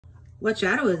What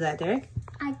shadow is that, Derek?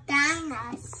 A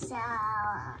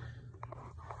dinosaur.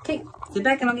 Okay, sit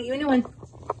back and I'll get you a new one.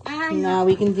 And Now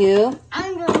we can do...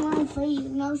 I'm doing one for you.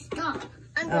 No, stop.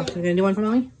 Oh, you're gonna do one for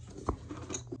Mommy?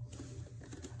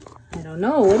 I don't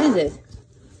know. What is it?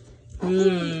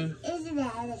 Is it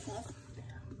an elephant?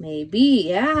 Maybe,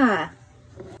 yeah.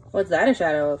 What's that a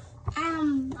shadow of?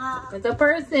 It's a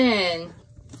person.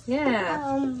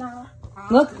 Yeah.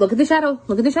 Look at the shadow.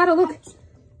 Look at the shadow, look.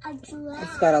 A giraffe.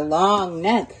 It's got a long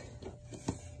neck.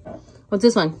 What's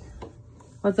this one?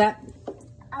 What's that?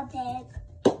 A pig.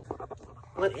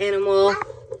 What animal?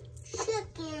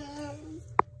 Chicken.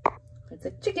 It's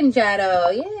a chicken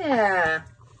shadow, yeah.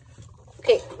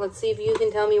 Okay, let's see if you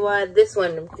can tell me what this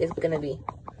one is gonna be.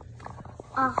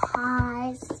 A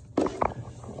horse.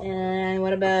 And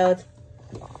what about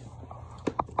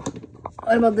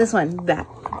this one? That.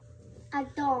 A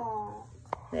dog.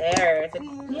 There.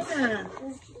 Yeah.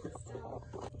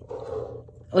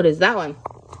 What is that one?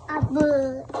 A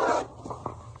bird.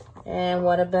 And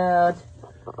what about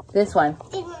this one?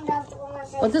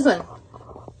 What's this one?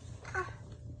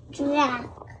 Giraffe.